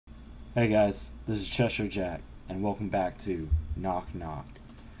Hey guys, this is Cheshire Jack, and welcome back to Knock Knock.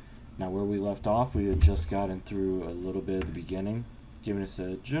 Now where we left off, we had just gotten through a little bit at the beginning, giving us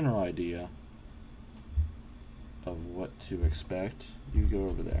a general idea of what to expect. You go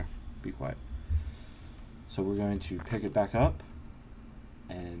over there, be quiet. So we're going to pick it back up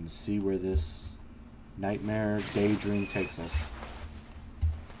and see where this nightmare daydream takes us.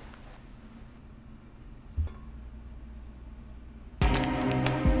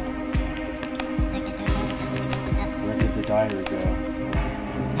 Diary go.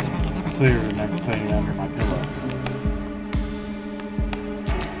 Clear remember putting it under my pillow.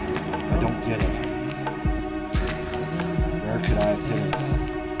 I don't get it. Where could I have hidden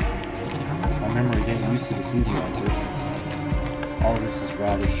it? My memory didn't used to deceive me like this. All of this is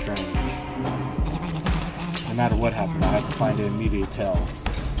rather strange. No matter what happened, I have to find an immediate tell.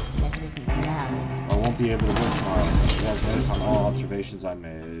 I won't be able to work tomorrow. You guys notice on all observations I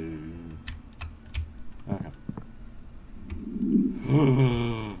made. Okay.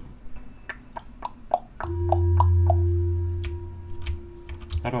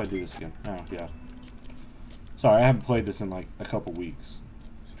 How do I do this again? Oh, yeah. Sorry, I haven't played this in like a couple weeks.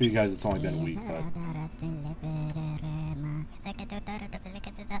 For you guys, it's only been a week, but...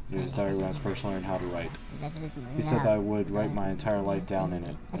 His diary when I was first learning how to write. He said that I would write my entire life down in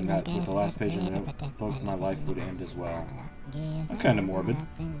it, and that with the last page of the notebook, my life would end as well. That's kind of morbid.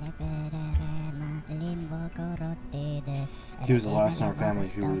 He was the last in our family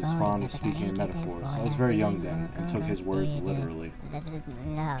who was fond of speaking in metaphors. I was very young then, and took his words literally.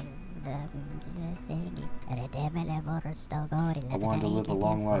 I wanted to live a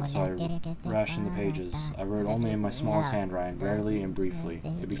long life, so I rationed the pages. I wrote only in my smallest handwriting, rarely and briefly.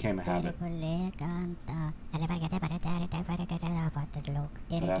 It became a habit.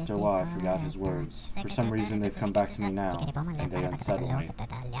 But after a while, I forgot his words. For some reason, they've come back to me now, and they unsettle me.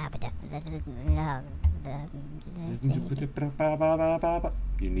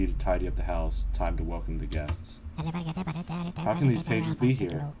 You need to tidy up the house. Time to welcome the guests. How can these pages be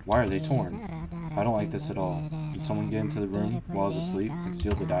here? Why are they torn? I don't like this at all. Did someone get into the room while I was asleep and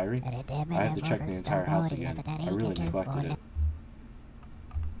steal the diary? I have to check the entire house again. I really neglected it.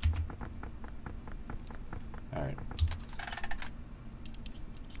 Alright.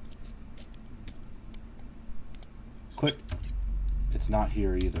 Click. It's not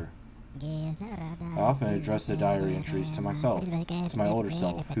here either. I often address the diary entries to myself, to my older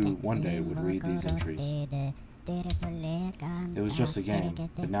self, who one day would read these entries. It was just a game,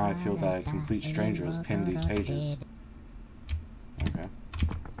 but now I feel that a complete stranger has pinned these pages. Okay.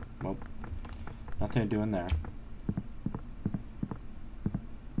 Well, nothing to do in there.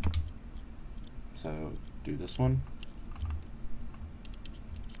 So, do this one.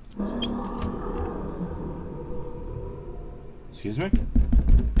 Excuse me?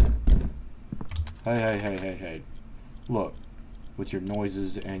 Hey. Look, with your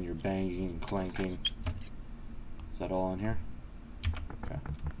noises and your banging and clanking. Is that all in here? Okay.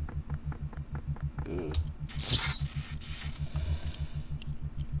 Ugh.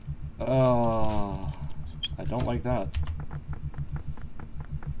 Oh, I don't like that.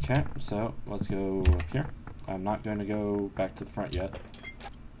 Okay, so let's go up here. I'm not going to go back to the front yet.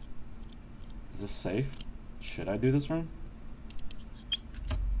 Is this safe? Should I do this room?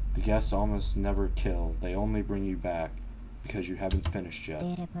 The guests almost never kill. They only bring you back because you haven't finished yet.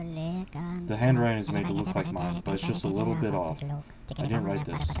 The handwriting is made to look like mine, but it's just a little bit off. I didn't write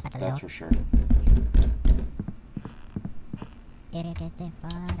this, that's for sure.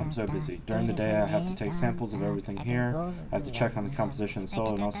 I'm so busy. During the day I have to take samples of everything here. I have to check on the composition of the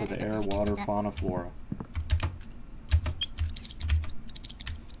soil and also the air, water, fauna, flora.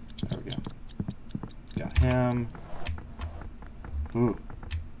 There we go. Got him. Ooh.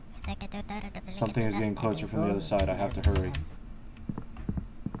 Something is getting closer from the other side. I have to hurry.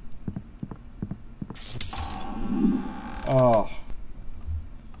 Oh.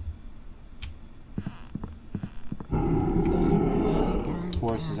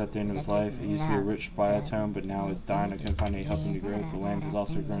 Forest is at the end of its life. It used to be a rich biotome, but now it's dying. I couldn't find any helping to grow it. The land has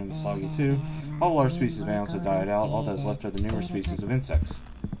also grown into soggy too. All large species of animals have died out. All that is left are the numerous species of insects.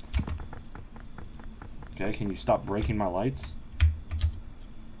 Okay, can you stop breaking my lights?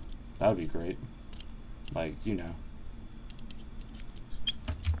 That would be great. Like, you know.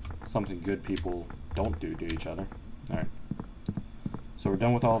 Something good people don't do to each other. Alright. So we're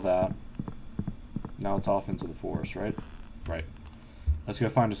done with all that. Now it's off into the forest, right? Right. Let's go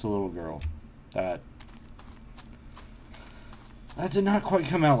find us a little girl. That did not quite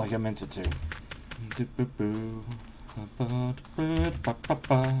come out like I meant it to.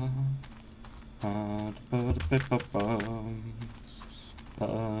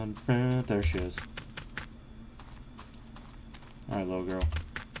 There she is. Alright, little girl.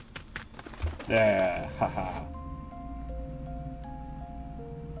 Yeah, haha.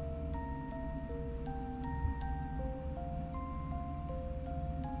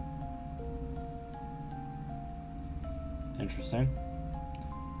 Interesting.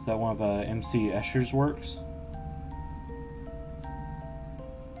 Is that one of MC Escher's works?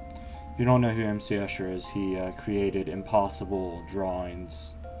 If you don't know who MC Escher is, he created impossible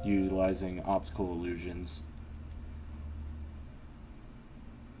drawings utilizing optical illusions,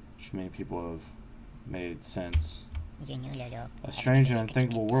 which many people have made sense. A strange and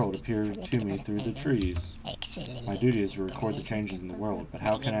unthinkable world appeared to me through the trees. My duty is to record the changes in the world, but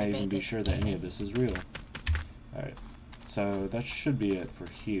how can I even be sure that any of this is real? Alright, so that should be it for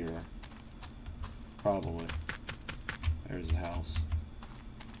here. Probably. There's the house.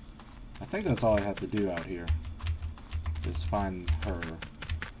 I think that's all I have to do out here, is find her,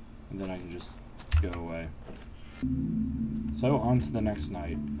 and then I can just go away. So, on to the next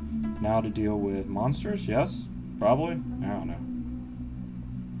night. Now to deal with monsters, yes? Probably? I don't know.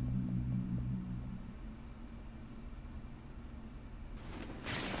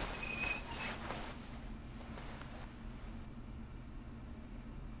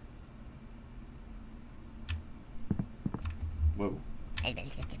 Whoa.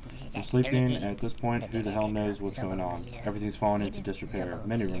 I'm sleeping, and at this point, who the hell knows what's going on? Everything's fallen into disrepair.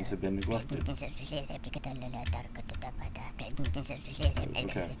 Many rooms have been neglected. Okay.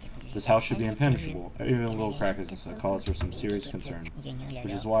 This house should be impenetrable. Even a little crack is a cause for some serious concern,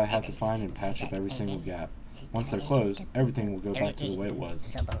 which is why I have to find and patch up every single gap. Once they're closed, everything will go back to the way it was.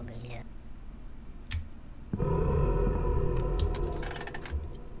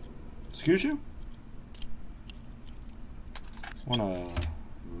 Excuse you? Wanna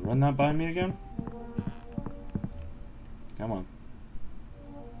run that by me again? Come on.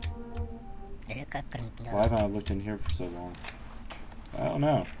 Why haven't I looked in here for so long? I don't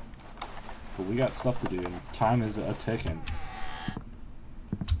know. But we got stuff to do, and time is a-ticking.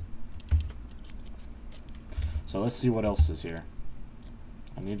 So let's see what else is here.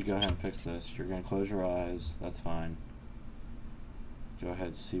 I need to go ahead and fix this. You're gonna close your eyes. That's fine. Go ahead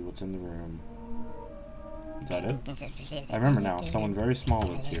and see what's in the room. Is that it? I remember now, someone very small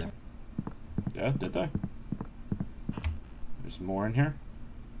lived here. Yeah, did they? There's more in here?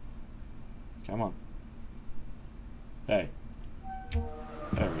 Come on. Hey.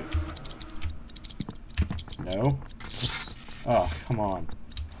 There we go. No? Oh, come on.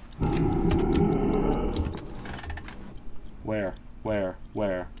 Where? Where?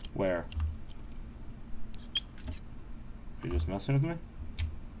 Where? Where? You're just messing with me?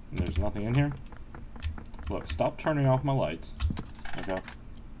 And there's nothing in here? Look, stop turning off my lights. Okay.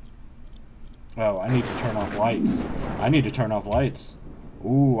 Oh, I need to turn off lights. I need to turn off lights.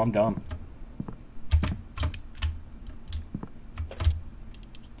 Ooh, I'm dumb.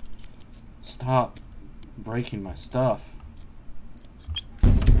 Stop breaking my stuff.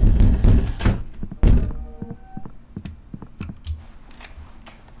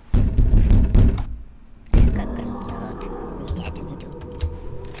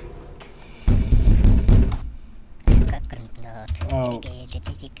 Oh.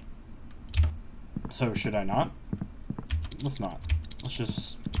 So should I not? Let's not. Let's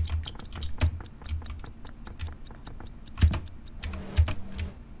just...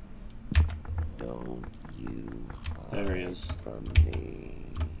 Don't you hide there he is. From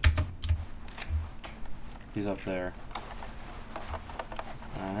me. He's up there.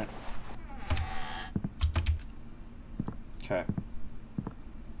 Alright. Okay.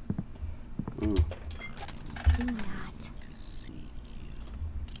 Ooh. Do not.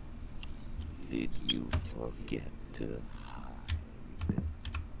 Did you forget to hide?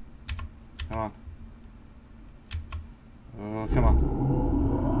 Come on. Oh, come on.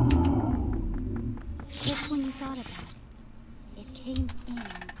 Just when you thought about it, it came in.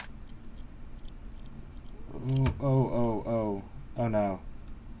 Ooh, oh. Oh no.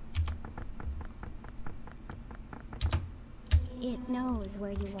 It knows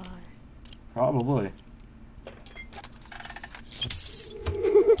where you are. Probably.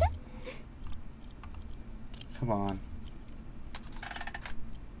 Come on.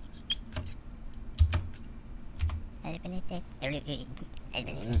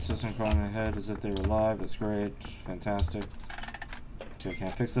 It's just in front of my head as if they were alive. That's great. Fantastic. Okay, can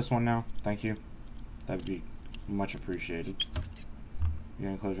I fix this one now? Thank you. That would be much appreciated. You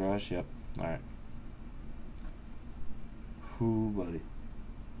gonna close your eyes? Yep. Alright. Whoo, buddy.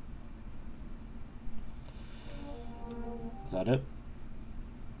 Is that it?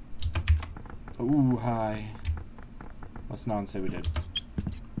 Ooh, hi. Let's not say we did.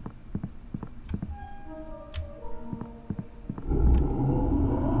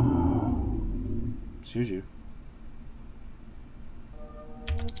 Excuse you.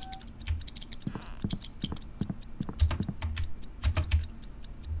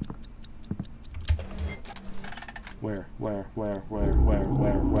 Where?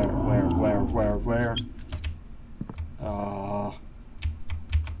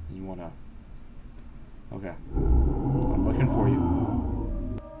 You wanna... Okay. I'm looking for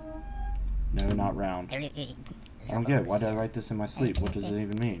you. No, not round. I don't get it. Why did I write this in my sleep? What does it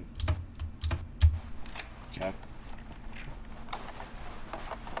even mean? Okay.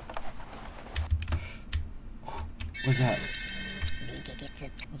 What's that?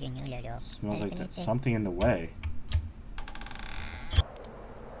 Smells like there's something in the way.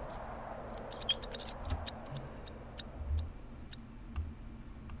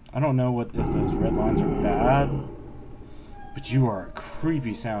 I don't know if those red lines are bad, but you are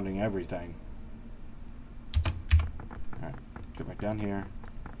creepy sounding everything. Alright, get back down here.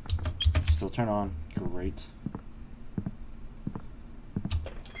 Still turn on. Great.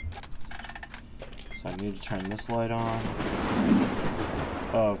 So I need to turn this light on.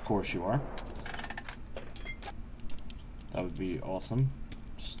 Of course you are. That would be awesome.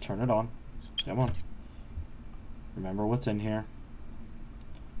 Just turn it on. Come on. Remember what's in here.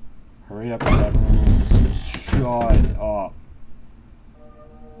 Hurry up, everyone. Shut up.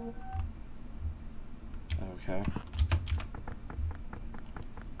 Okay.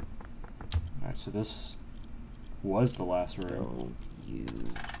 Alright, so this was the last room. Don't you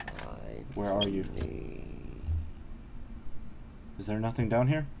hide. Where are you? Me. Is there nothing down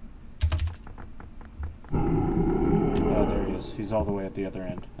here? Oh, there he is. He's all the way at the other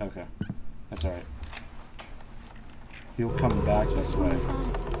end. Okay. That's alright. He'll come back this way.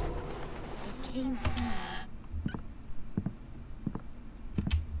 It came in.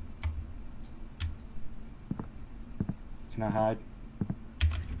 Can I hide?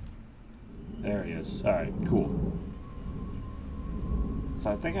 There he is. Alright, cool.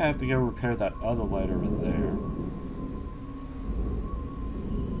 So I think I have to go repair that other light over there.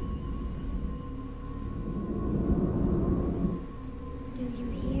 Do you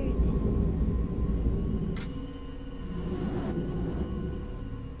hear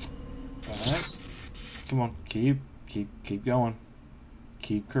this? Alright. Come on. Keep going.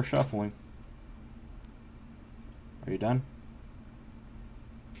 Keep kershuffling. Are you done?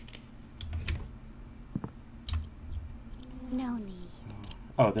 No need.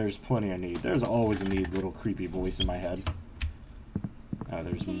 Oh, there's plenty of need. There's always a need, little creepy voice in my head. Oh,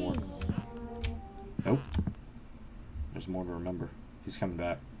 there's more. Nope. There's more to remember. He's coming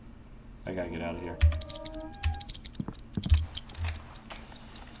back. I gotta get out of here.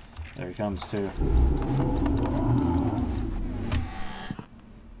 There he comes, too.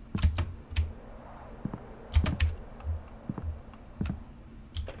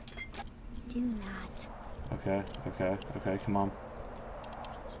 Do not. Okay, come on.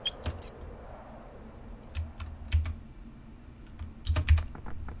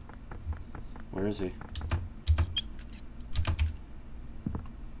 Where is he?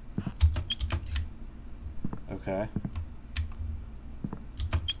 Okay.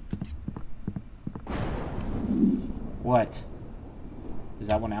 What? Is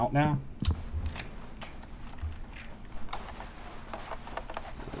that one out now?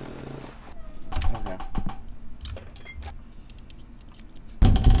 Okay.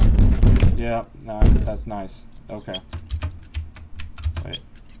 Yeah, no, that's nice. Okay. Wait.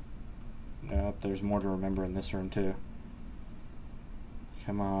 Yep, there's more to remember in this room too.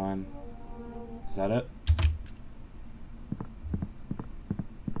 Come on. Is that it?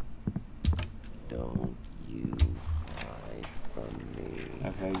 Don't you hide from me.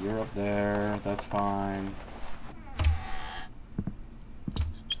 Okay, you're up there. That's fine.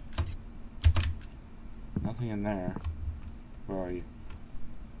 Nothing in there. Where are you?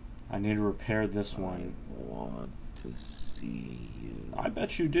 I need to repair this one. I want to see you. I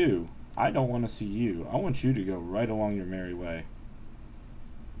bet you do. I don't want to see you. I want you to go right along your merry way.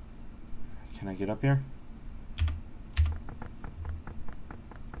 Can I get up here?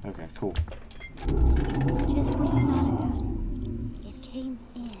 Okay, cool. Just what you thought about it. It came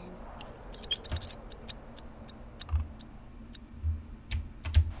in.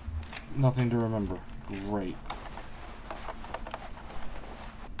 Nothing to remember. Great.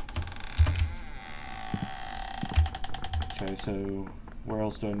 Okay, so where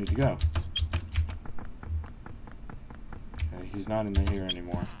else do I need to go? Okay, he's not in here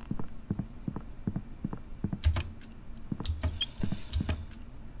anymore.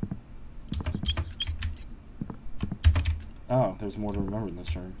 Oh, there's more to remember in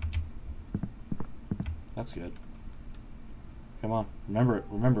this room. That's good. Come on, remember it,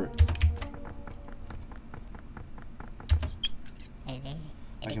 remember it.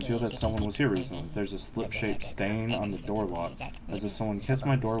 I can feel that someone was here recently. There's a slip-shaped stain on the door lock, as if someone kissed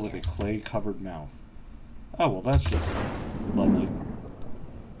my door with a clay-covered mouth. Oh, well, that's just lovely.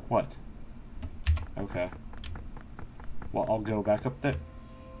 What? Okay. Well, I'll go back up there.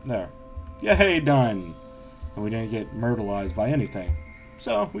 There. Yay, done! And we didn't get myrtleized by anything.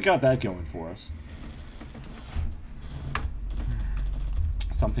 So, we got that going for us.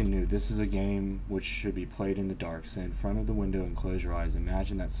 Something new. This is a game which should be played in the dark. Sit in front of the window and close your eyes.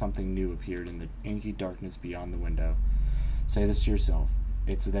 Imagine that something new appeared in the inky darkness beyond the window. Say this to yourself.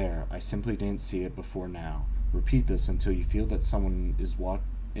 It's there. I simply didn't see it before now. Repeat this until you feel that someone is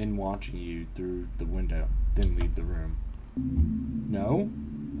watching you through the window. Then leave the room. No?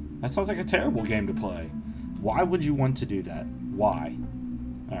 That sounds like a terrible game to play. Why would you want to do that? Why?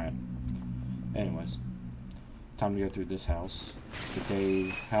 Alright. Anyways. Time to go through this house. The day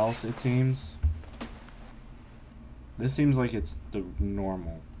house, it seems. This seems like it's the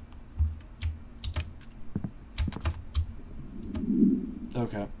normal.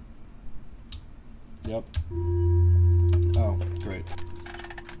 Okay. Yep. Oh, great.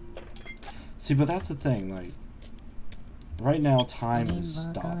 See, but that's the thing, like, right now time is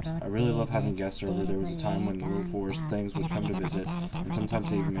stopped. I really love having guests over. There was a time when Rule Force things would come to visit, and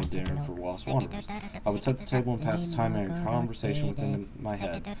sometimes they even made dinner for Lost Wanderers. I would set the table and pass the time in a conversation within my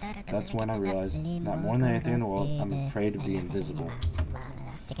head. That's when I realized that more than anything in the world, I'm afraid of the invisible.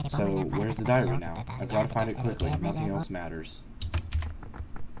 So, where's the diary now? I've got to find it quickly. Nothing else matters.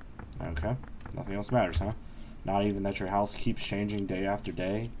 Okay. Nothing else matters, huh? Not even that your house keeps changing day after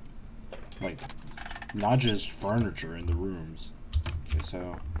day? Like, not just furniture in the rooms. Okay,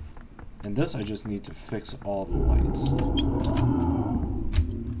 so in this I just need to fix all the lights.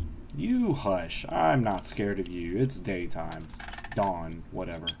 You hush. I'm not scared of you. It's daytime. Dawn.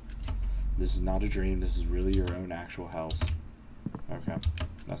 Whatever. This is not a dream. This is really your own actual house. Okay.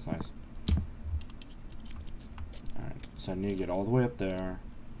 That's nice. Alright. So I need to get all the way up there.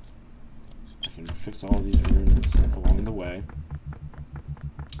 I can fix all these rooms along the way.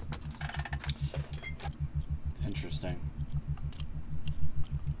 Interesting.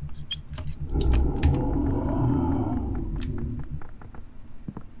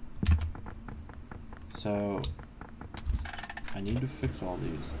 So, I need to fix all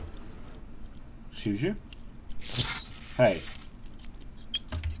these. Excuse you? Hey.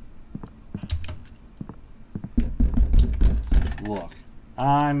 Look,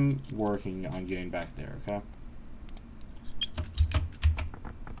 I'm working on getting back there, okay?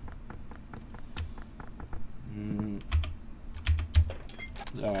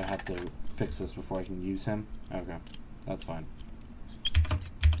 Oh, I have to fix this before I can use him? Okay, that's fine.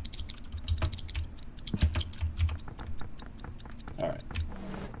 Alright.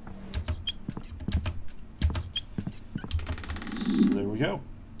 So there we go.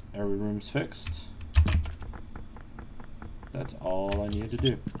 Every room's fixed. That's all I needed to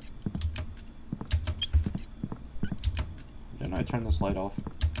do. Didn't I turn this light off?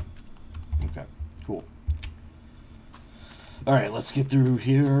 Okay, cool. Alright, let's get through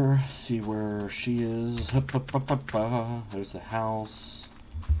here, see where she is. There's the house.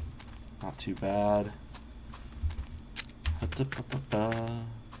 Not too bad.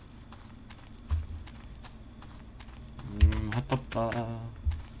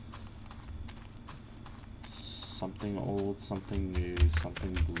 Something old, something new,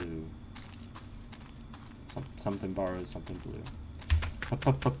 something blue. Something borrowed, something blue.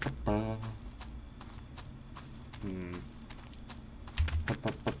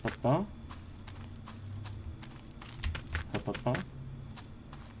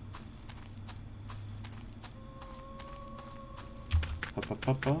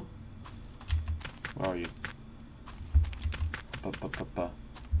 Where are you?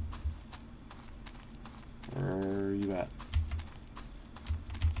 Where are you at?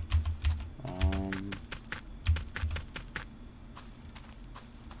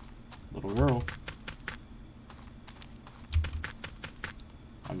 Little girl.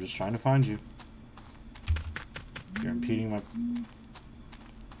 I'm just trying to find you. You're impeding my...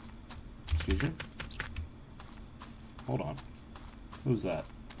 Excuse you? Hold on. Who's that?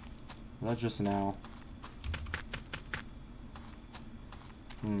 Is that just an owl?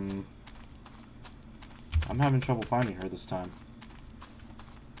 I'm having trouble finding her this time.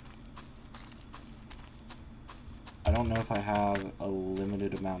 I don't know if I have a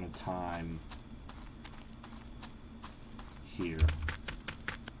limited amount of time here.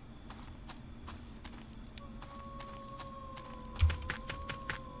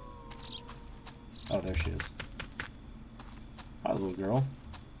 Oh, there she is. Hi, little girl.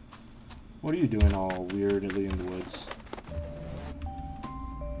 What are you doing all weirdly in the woods?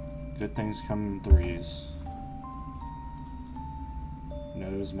 Good things come in threes.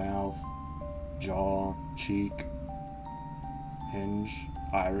 Nose, mouth, jaw, cheek, hinge,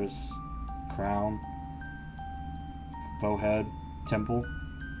 iris, crown, forehead, temple,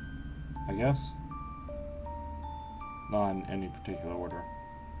 I guess. Not in any particular order.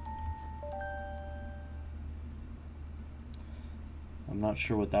 I'm not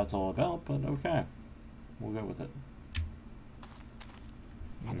sure what that's all about, but okay. We'll go with it.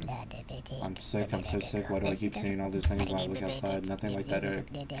 I'm sick, I'm so sick. Why do I keep seeing all these things when I look outside? Nothing like that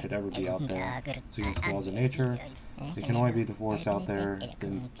could ever be out there. It's against the laws of nature. It can only be the force out there,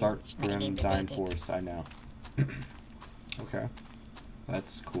 the dark, grim, dying force. I know. Okay.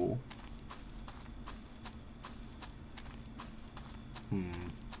 That's cool.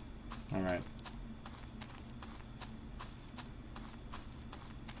 Alright.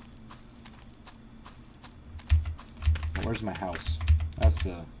 Where's my house? That's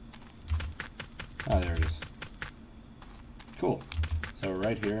the... Ah, there it is. Cool. So we're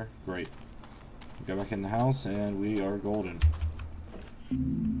right here. Great. Go back in the house and we are golden.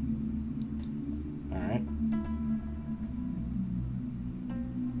 Alright.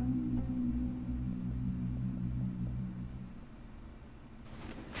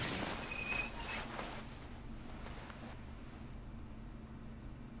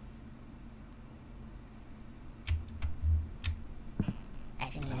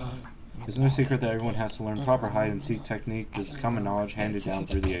 It's no secret that everyone has to learn proper hide-and-seek technique. This is common knowledge handed down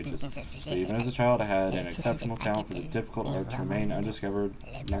through the ages. But even as a child, I had an exceptional talent for this difficult art to remain undiscovered.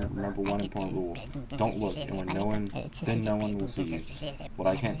 Remember one important rule. Don't look, and when no one will see you. What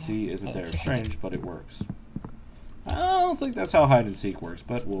I can't see isn't there. Strange, but it works. I don't think that's how hide-and-seek works,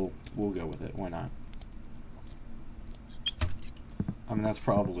 but we'll go with it. Why not? I mean, that's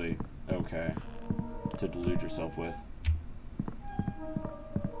probably okay to delude yourself with.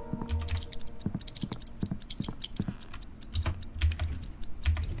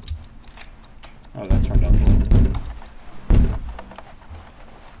 Oh, that turned out good.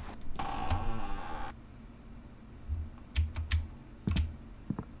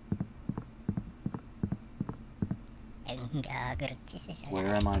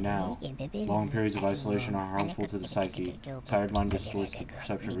 Where am I now? Long periods of isolation are harmful to the psyche. Tired mind distorts the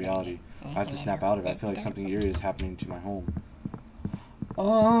perception of reality. I have to snap out of it. I feel like something eerie is happening to my home.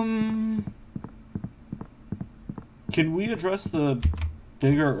 Can we address the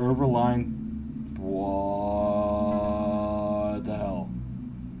bigger overlying... What the hell?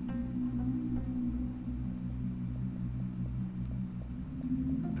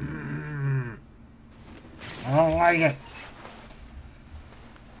 I don't like it.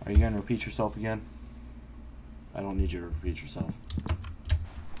 Are you going to repeat yourself again? I don't need you to repeat yourself.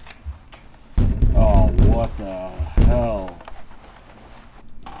 Oh, what the hell?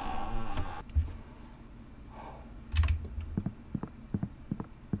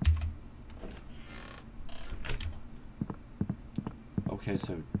 Okay,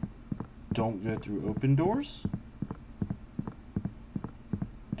 so don't go through open doors.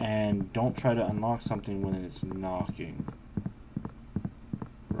 And don't try to unlock something when it's knocking.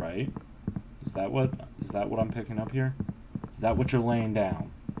 Right? Is that what I'm picking up here? Is that what you're laying down?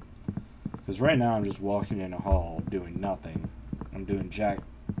 Because right now I'm just walking in a hall doing nothing. I'm doing jack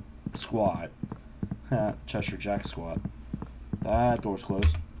squat. Cheshire Jack squat. That door's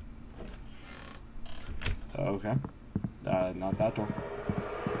closed. Okay. Not that door.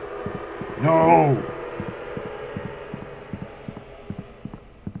 No!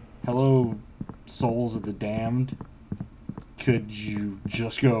 Hello, souls of the damned. Could you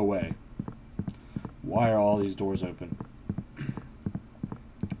just go away? Why are all these doors open?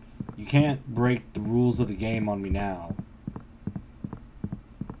 You can't break the rules of the game on me now.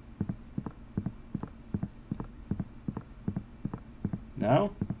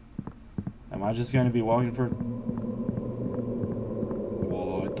 No? Am I just going to be walking for...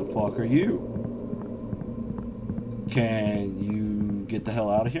 What the fuck are you? Can you get the hell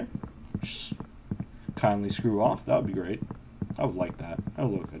out of here? Just kindly screw off. That would be great. I would like that. Oh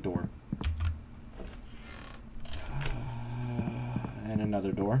look, a door. And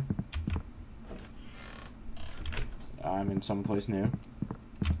another door. I'm in someplace new.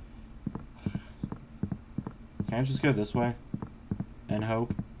 Can I just go this way? And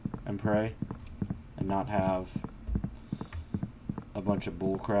hope? And pray? And not have a bunch of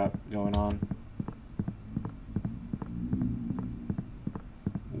bullcrap going on?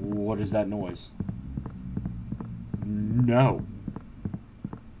 What is that noise? No.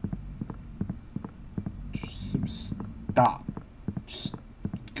 Just stop. Just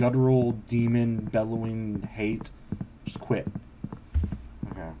guttural demon bellowing hate. Just quit.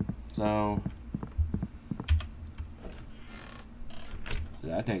 Okay. So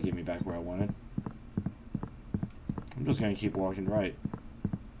that didn't get me back where I wanted. I'm just gonna keep walking right.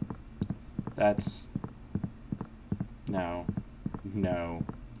 That's... No. No.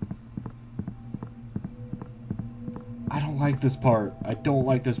 I don't like this part. I don't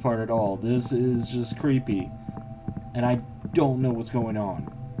like this part at all. This is just creepy. And I don't know what's going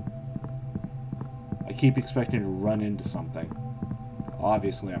on. I keep expecting to run into something.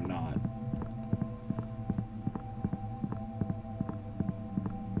 Obviously, I'm not.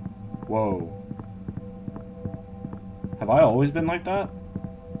 Whoa. Have I always been like that?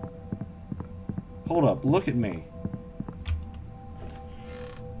 Hold up, look at me.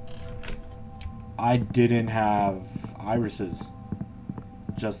 I didn't have irises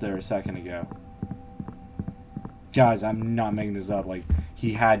just there a second ago. Guys, I'm not making this up. Like,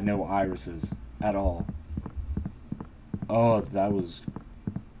 he had no irises at all. Oh, that was...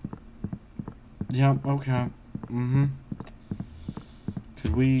 Yeah, okay. Mm-hmm.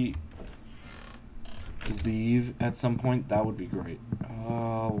 Could we leave at some point? That would be great.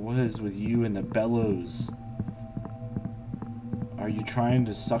 What is with you and the bellows? Are you trying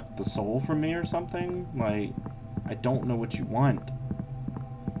to suck the soul from me or something? Like, I don't know what you want.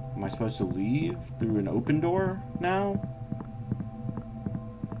 Am I supposed to leave through an open door now?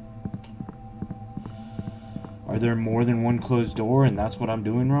 Are there more than one closed door and that's what I'm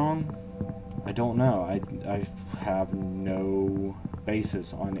doing wrong? I don't know. I have no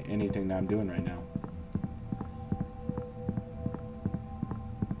basis on anything that I'm doing right now.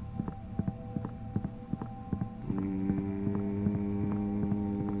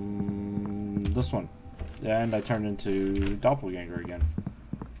 This one. And I turned into Doppelganger again.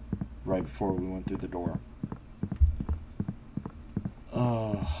 Right before we went through the door.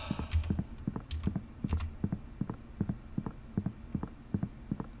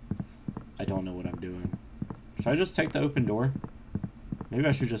 I don't know what I'm doing. Should I just take the open door? Maybe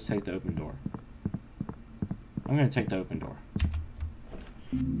I should just take the open door. I'm gonna take the open door.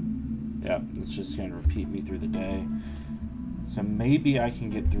 Yeah, it's just gonna repeat me through the day. So maybe I can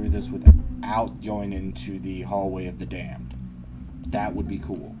get through this without going into the hallway of the damned. That would be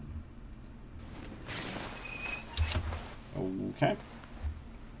cool. Okay.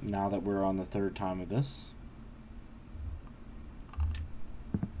 Now that we're on the third time of this.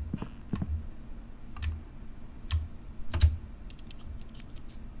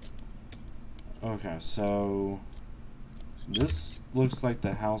 Okay, so this looks like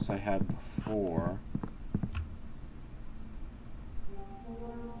the house I had before.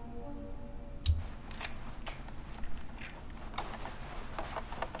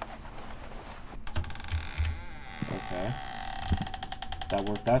 Okay. That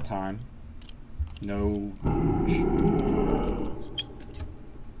worked that time. No.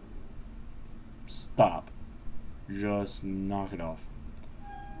 Stop. Just knock it off.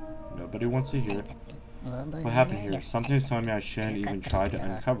 Nobody wants to hear it. What happened here? Something's telling me I shouldn't even try to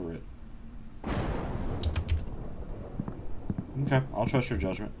uncover it. Okay, I'll trust your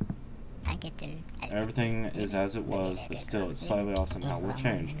judgment. Everything is as it was, but still, it's slightly off somehow. What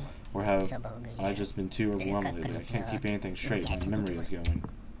changed? Or have I just been too overwhelmed lately? I can't keep anything straight. My memory is going.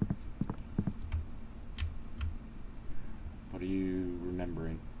 What are you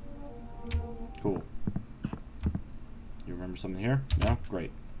remembering? Cool. You remember something here? No?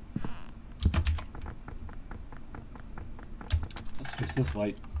 Great. Let's fix this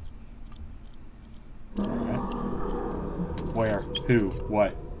light. Alright. Where? Who?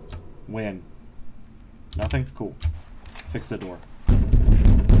 What? When? Nothing? Cool. Fix the door.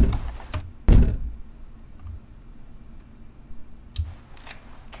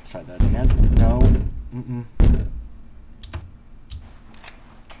 Try that again. No. Mm-mm.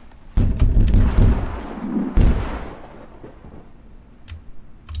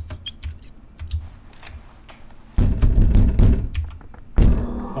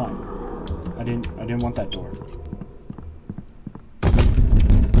 Fine. I didn't want that door.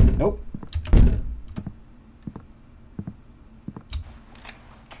 Nope.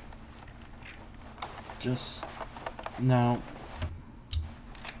 Just no.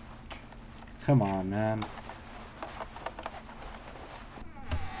 Come on, man.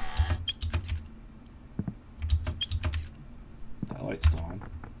 That light's still on.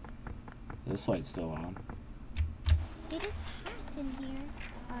 This light's still on. It is hot in here.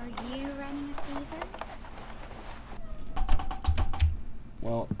 Are you running a fever?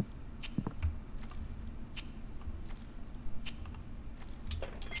 Well,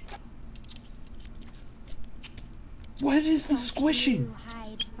 what is the squishing? You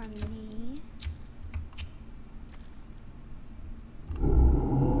hide from me.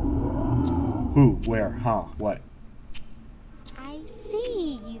 Where? Huh? What? I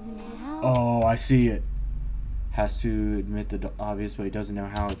see you now. Oh, I see it. Has to admit the obvious, but he doesn't know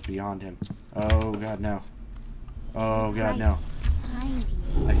how. It's beyond him. Oh, God, no. Oh, It's God, right no. behind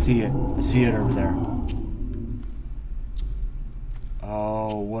you. I see it. I see it over there.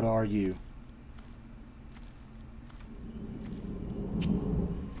 Oh, what are you?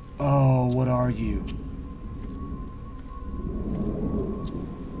 Oh, what are you?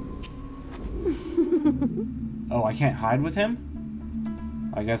 Oh, I can't hide with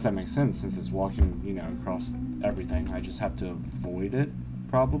him? I guess that makes sense since it's walking, you know, across everything. I just have to avoid it,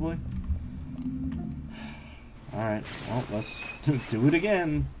 probably. Alright, well, let's do it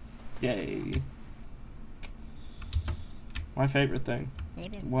again. Yay. My favorite thing.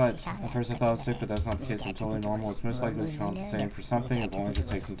 What? At first I thought I was sick, but that's not the case. I'm totally normal. It's most likely compensating for something, if only to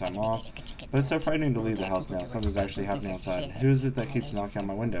take some time off. But it's so frightening to leave the house now. Something's actually happening outside. Who is it that keeps knocking on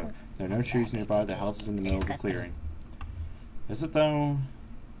my window? There are no trees nearby. The house is in the middle of a clearing. Is it though?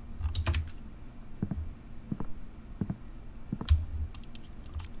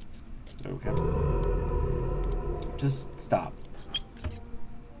 Okay. Just stop.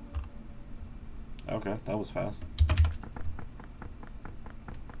 Okay, that was fast.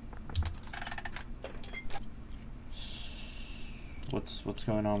 What's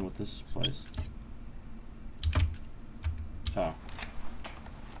going on with this place? Oh.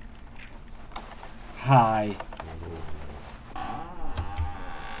 Hi.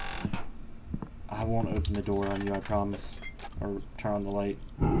 I won't open the door on you, I promise. Or turn on the light.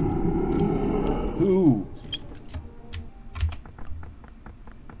 Who?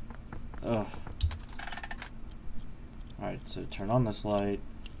 Ugh. Alright, so turn on this light.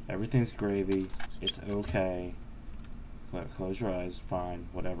 Everything's gravy. It's okay. Close your eyes. Fine.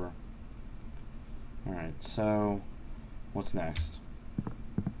 Whatever. Alright, so what's next?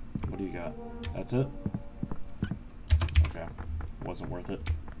 What do you got? That's it? Okay. Wasn't worth it.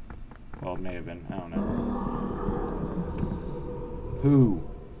 Well, it may have been. I don't know. Who?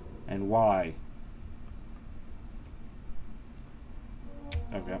 And why?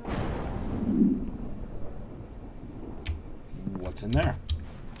 Okay. What's in there?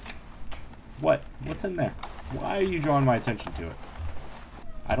 What? What's in there? Why are you drawing my attention to it?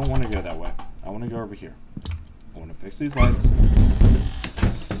 I don't want to go that way. I want to go over here. I want to fix these lights.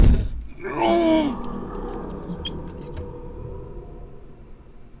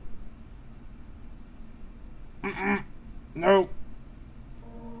 No.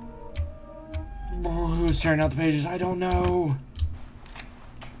 Oh, who's tearing out the pages? I don't know.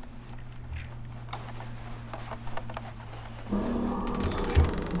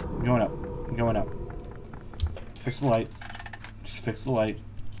 I'm going up. I'm going up. Fix the light. Just fix the light.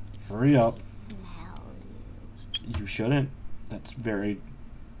 Hurry up. You shouldn't. That's very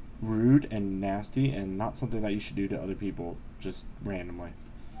rude and nasty and not something that you should do to other people just randomly.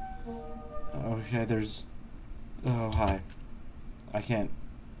 Okay, there's... Oh, hi. I can't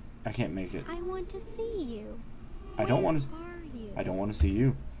make it. I want to see you. I don't want to... I don't want to see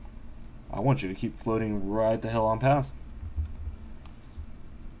you. I want you to keep floating right the hell on past.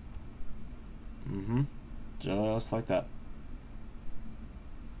 Mm-hmm. Just like that.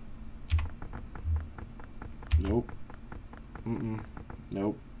 Nope. Mm-mm.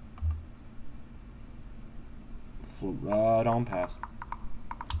 Nope. Float right on past.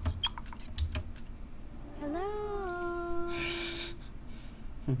 Hello.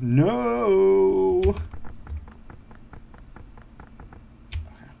 No. Okay.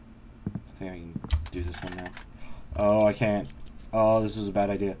 I think I can do this one now. Oh, I can't. Oh, this was a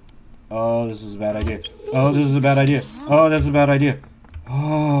bad idea. Oh, this was a bad idea. Oh, this is a bad idea. Oh, that's a bad idea.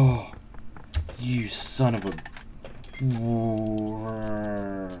 Oh, you son of a...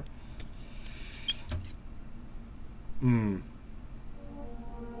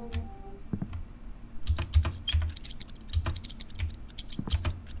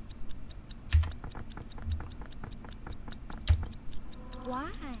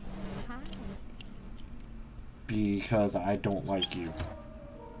 Why? Hi. Because I don't like you.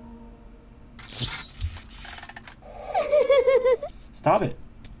 Stop it.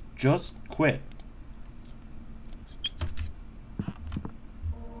 Just quit.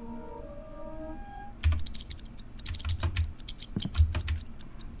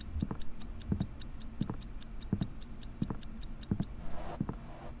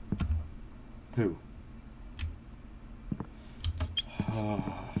 Who?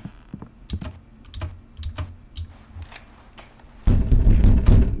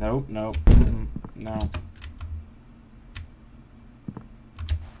 Nope, nope. No.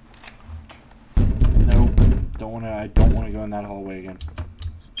 Nope. I don't want to go in that hallway again.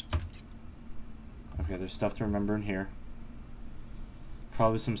 Okay, there's stuff to remember in here.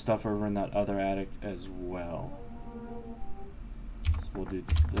 Probably some stuff over in that other attic as well. So we'll do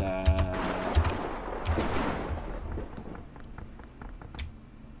that.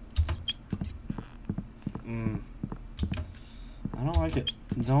 I don't like it.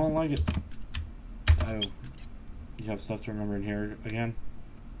 Don't like it. Oh. You have stuff to remember in here again?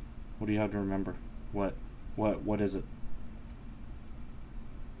 What do you have to remember? What is it?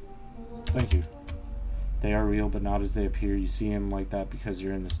 Thank you. They are real, but not as they appear. You see him like that because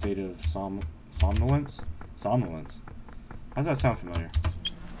you're in the state of somnolence? Somnolence. How does that sound familiar?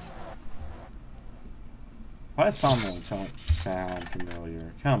 Why does somnolence sound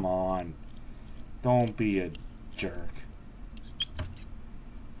familiar? Come on. Don't be a jerk.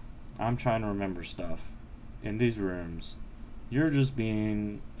 I'm trying to remember stuff in these rooms. You're just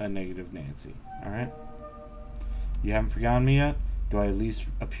being a negative Nancy, alright? You haven't forgotten me yet? Do I at least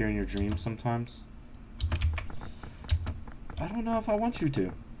appear in your dreams sometimes? I don't know if I want you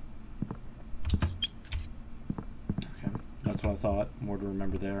to. Okay, that's what I thought. More to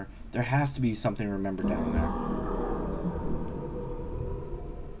remember there. There has to be something to remember down there.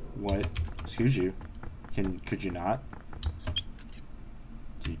 What? Excuse you. Could you not?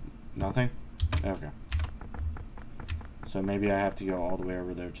 Nothing? Okay. So maybe I have to go all the way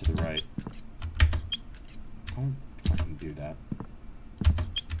over there to the right. Don't fucking do that.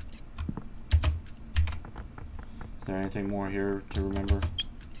 Is there anything more here to remember?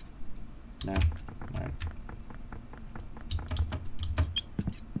 No? Alright.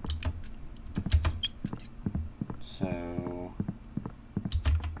 So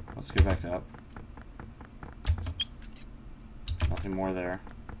let's go back up. Nothing more there.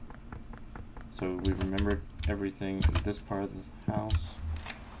 So we've remembered everything in this part of the house.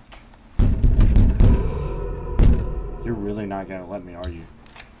 You're really not gonna let me, are you?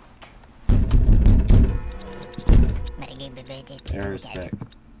 Air is thick.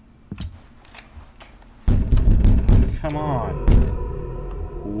 Come on.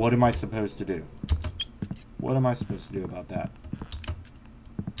 What am I supposed to do? What am I supposed to do about that?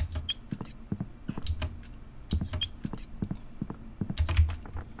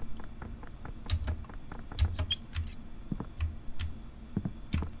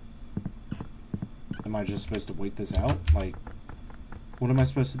 Am I just supposed to wait this out? Like, what am I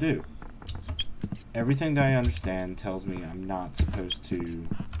supposed to do? Everything that I understand tells me I'm not supposed to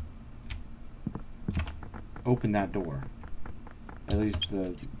open that door. At least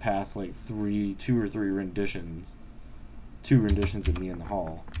the past, like, two or three renditions. 2 renditions of me in the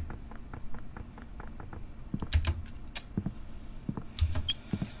hall.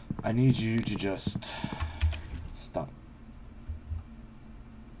 I need you to just stop.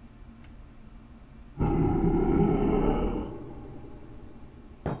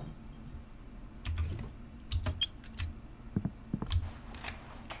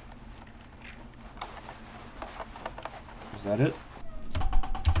 Is that it?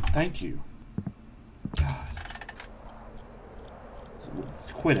 Thank you. God.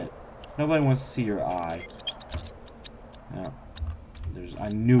 Quit it. Nobody wants to see your eye. No. I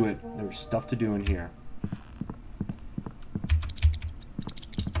knew it. There was stuff to do in here.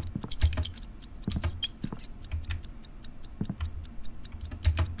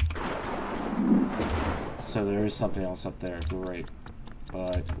 So there is something else up there. Great.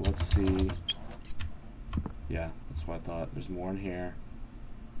 But let's see. Yeah, that's what I thought. There's more in here.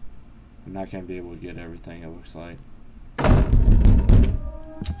 I'm not going to be able to get everything, it looks like.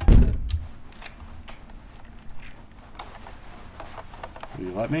 Will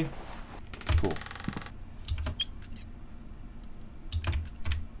you let me? Cool.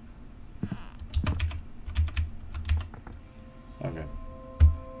 Okay.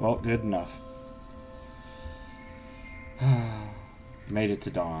 Well, good enough. Made it to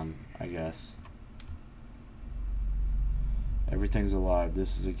dawn, I guess. Everything's alive.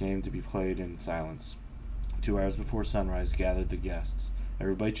 This is a game to be played in silence. 2 hours before sunrise, gathered the guests.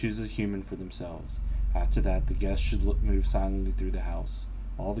 Everybody chooses a human for themselves. After that, the guests should move silently through the house.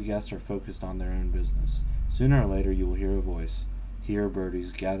 All the guests are focused on their own business. Sooner or later, you will hear a voice. Hear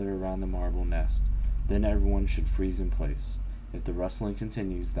birdies gather around the marble nest. Then everyone should freeze in place. If the rustling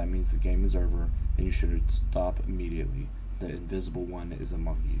continues, that means the game is over, and you should stop immediately. The invisible one is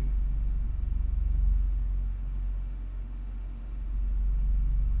among you.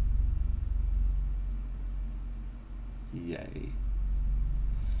 Yay.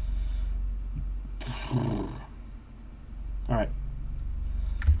 Alright.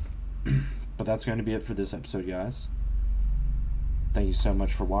 But that's going to be it for this episode, guys. Thank you so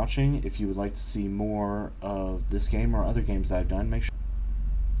much for watching. If you would like to see more of this game or other games that I've done, make sure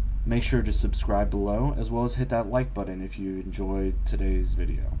Make sure to subscribe below, as well as hit that like button if you enjoyed today's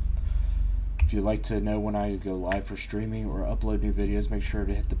video. If you'd like to know when I go live for streaming or upload new videos, make sure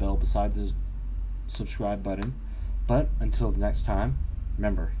to hit the bell beside the subscribe button. But until the next time,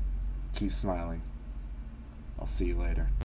 remember, keep smiling. I'll see you later.